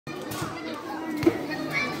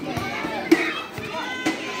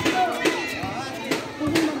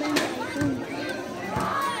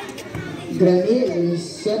Granil is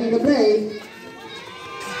setting the play.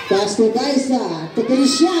 Pass to Gaisa, to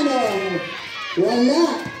Cristiano.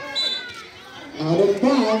 Wala. Out of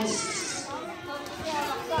bounds.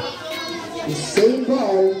 The same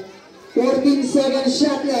ball. 14 seconds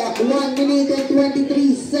shot clock. 1 minute and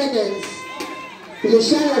 23 seconds.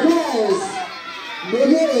 Cristiano falls.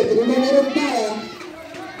 Muli, meron tayo.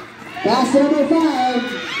 Pass to number 5.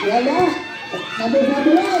 Wala. Number 5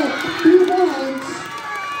 2 points.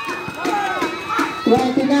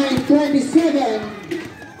 29-27.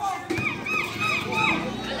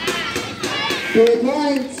 2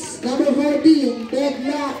 points. Number 14.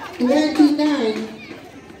 Deadlock 29.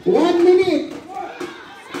 1 minute.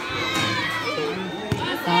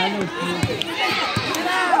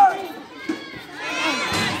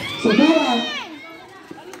 Sa bawah.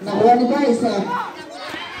 Nakuha ni Gaisa.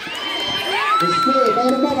 Stay,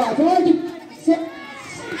 mayroon bawah. 46.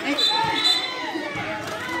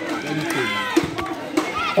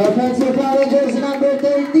 Offensive foul jersey number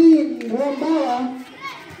 13, Rombawa.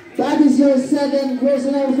 That is your second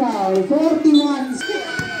personal foul. 41.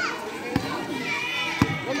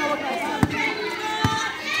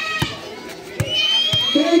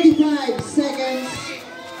 35 seconds.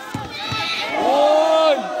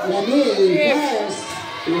 Lanil, first.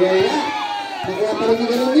 Wala. Nakuha pa rin ni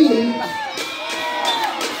Lanil.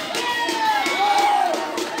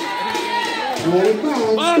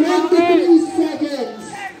 Rebound. 23 seconds.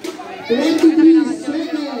 23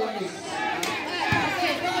 seconds.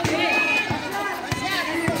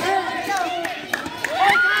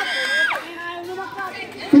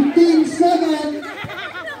 15 seconds.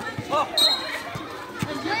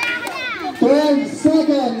 12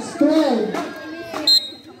 seconds. 12.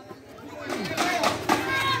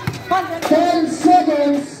 10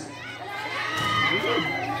 seconds.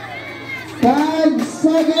 5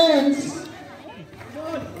 seconds.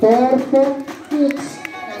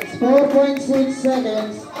 4.6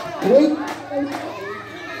 seconds.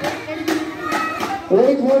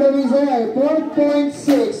 Wait for the result.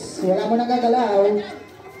 4.6. Wala mo nang gagalaw.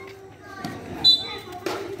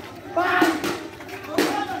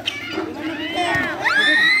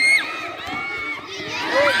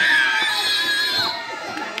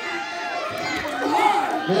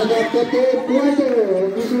 And at the third quarter,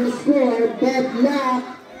 official score, deadlock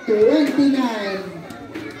 29.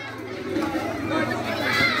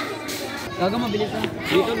 Gaga mabilis lang.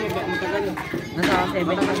 Dito matagal. Nasa 7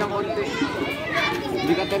 naman lang konti.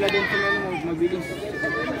 Hindi ka tulad din sa mabilis.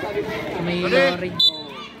 May ring.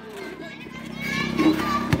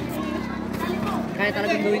 Kaya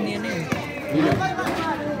talagang gawin niya eh.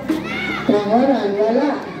 Pangoran,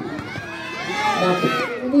 wala. Dapat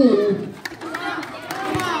ini.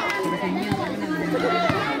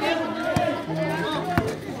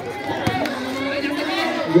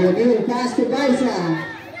 Good pass to Gaisa.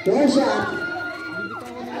 Door shot.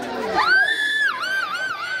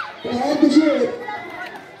 Ahead to shoot.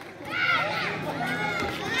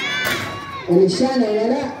 Feliciano,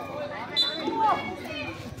 wala.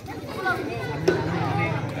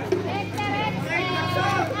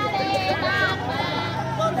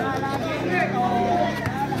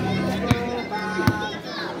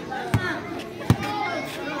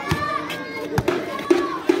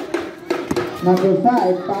 Number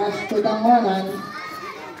 5, pass to Tangonan.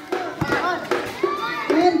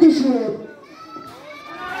 And to shoot.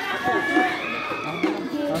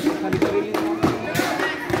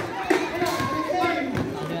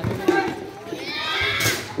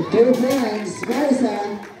 Two points, Gaisa.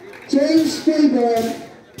 Change favor.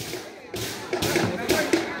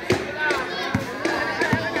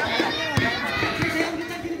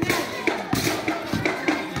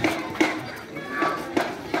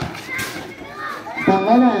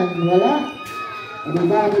 Tangonan, wala.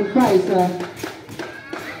 Rebounded Gaisa.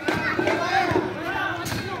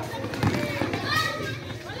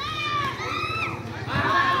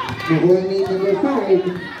 Nakuha ni number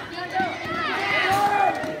 5.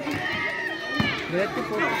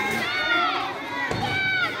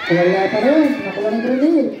 Wala pa rin. Nakuha ni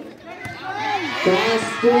Granil. Pass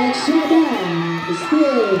to Shaban.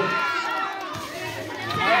 Still.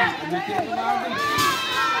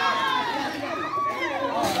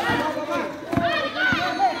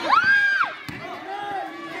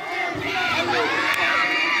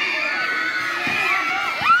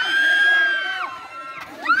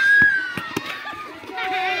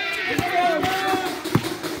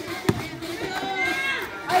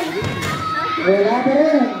 Wala pa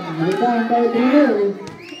rin. Rebound by Granil.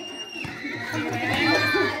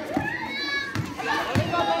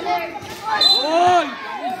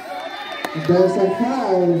 There's a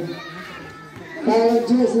foul. Foul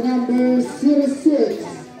jersey number 06.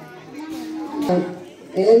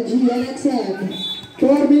 LGNXM.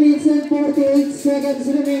 4 minutes and 48 seconds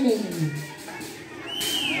remaining.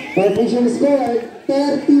 Official score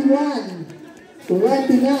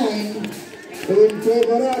 31-29 in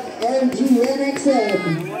favor of LGNXM.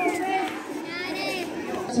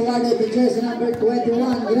 Awarded the jersey number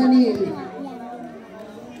 21, Granil.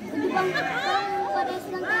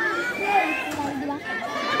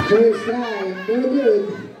 First line, no good.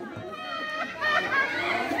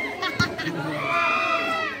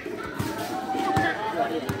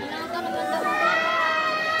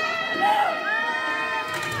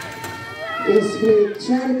 Is for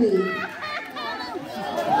charity.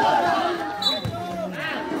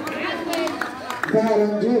 Foul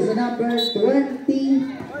on jersey number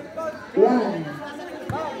 21.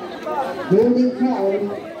 Holding foul.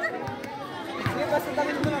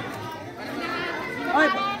 Oy,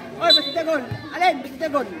 basita gol. Alin, basita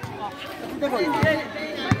gol. Basita gol.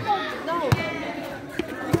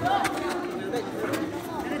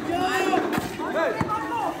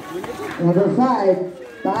 Number 5,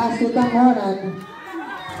 pass to Tangonan.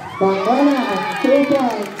 Tangonan, 2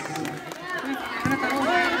 points.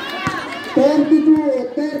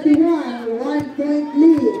 32-31, 1 point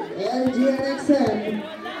lead. LGNXM.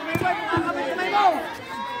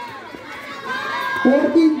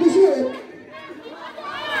 14 to shoot.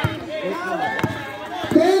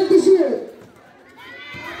 10 to shoot.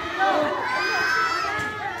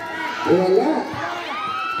 Wala.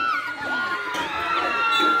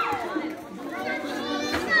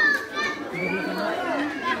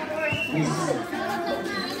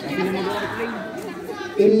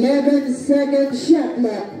 Eleven second shot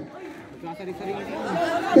clock.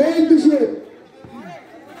 10 to shoot.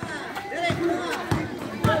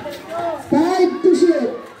 5 to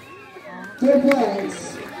shoot. 2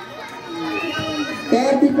 points.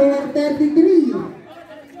 34-33.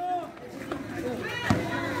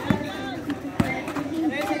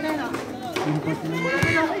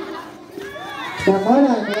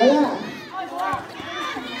 Tangonan, wala.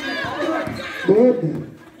 Good.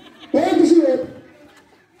 10 to shoot.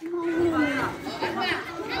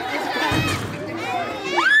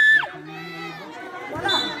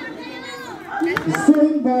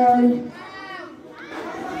 Same ball.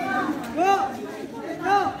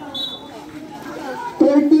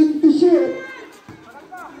 13 to shoot.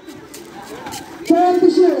 10 to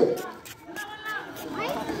shoot.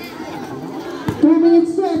 2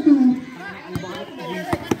 minutes 20.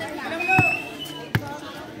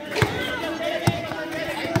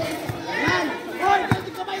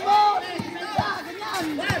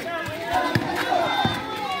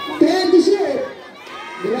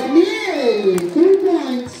 Granil, 2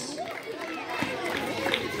 points.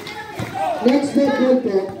 Next big goal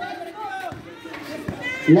po.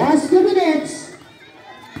 Last 2 minutes.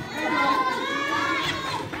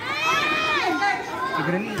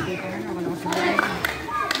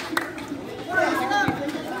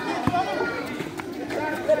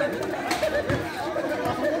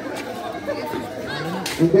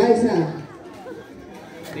 Guys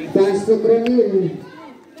pass to Granil.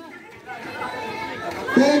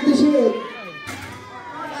 10 to shoot.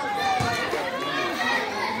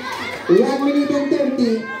 1 minute and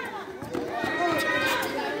 30.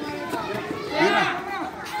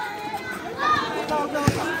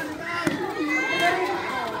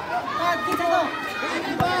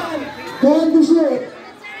 Ten to shoot.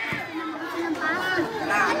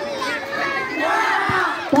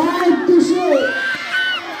 5 to shoot.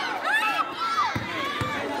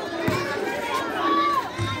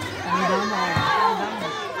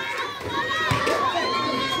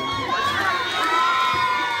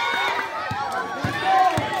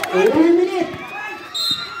 One minute.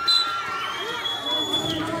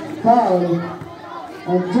 Foul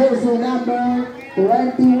on jersey number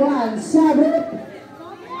 21, Sabit.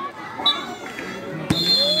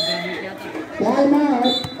 Time out,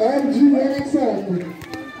 LGNXM.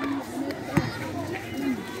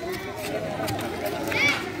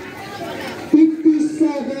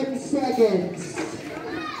 Seconds.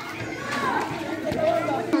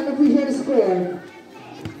 Unofficial score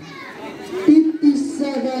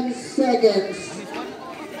 57 seconds.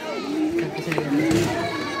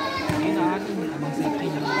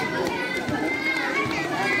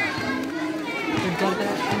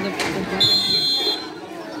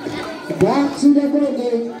 Back to the ball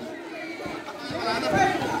game.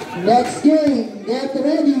 Next game, get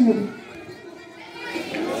ready.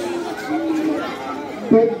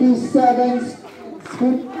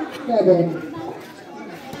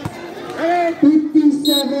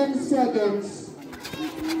 57 seconds.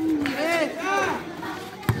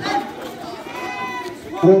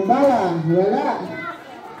 Rumbala, wala.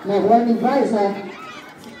 Nakuha ni Vice ha.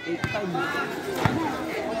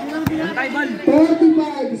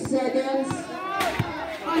 45 seconds.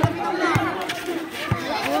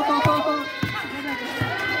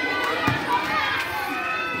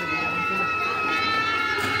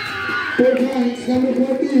 Two points, number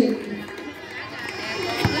 14.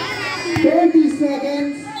 30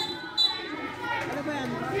 seconds.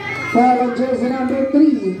 Foul on jersey number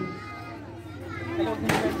 3.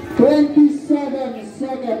 27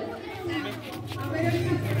 seconds.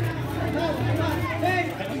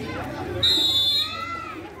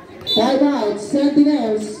 Time out,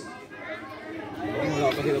 Sentinels.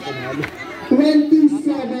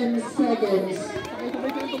 27 seconds.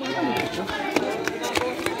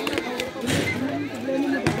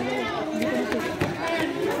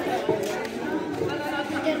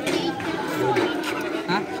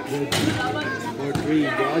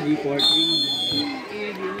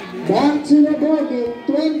 Back to the ball game,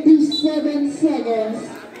 27 seconds.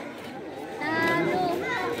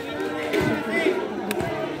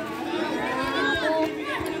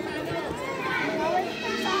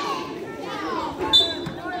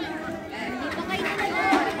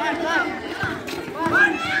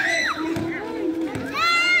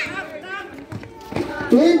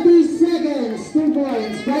 Seconds, 2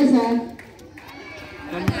 points, Paisa.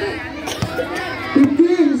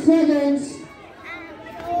 15 seconds.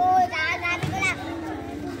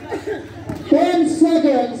 10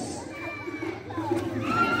 seconds.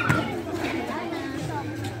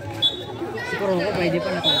 Siguro ako pwede pa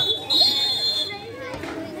na to.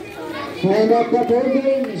 Time of the ball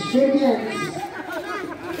game, Chickens.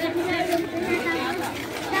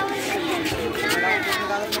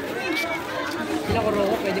 Sila ko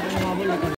pwede pa umabol na to.